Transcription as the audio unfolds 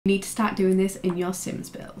You need to start doing this in your Sims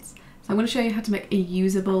builds. So I'm going to show you how to make a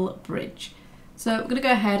usable bridge. So I'm going to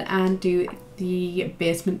go ahead and do the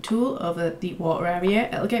basement tool over the water area.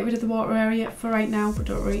 It'll get rid of the water area for right now, but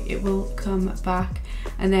don't worry, it will come back.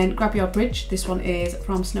 And then grab your bridge. This one is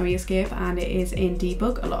from Snowy Escape and it is in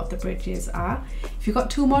debug. A lot of the bridges are. If you've got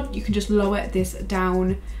tool mod, you can just lower this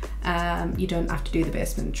down. You don't have to do the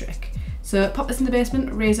basement trick. So pop this in the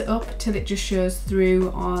basement, raise it up till it just shows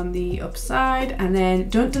through on the upside, and then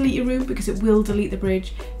don't delete your room because it will delete the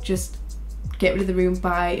bridge. Just get rid of the room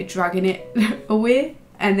by dragging it away,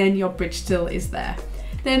 and then your bridge still is there.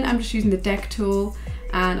 Then I'm just using the deck tool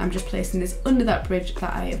and I'm just placing this under that bridge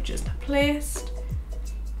that I have just placed.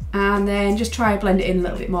 And then just try blend it in a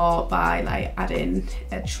little bit more by like adding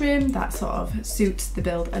a trim that sort of suits the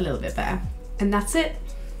build a little bit better. And that's it.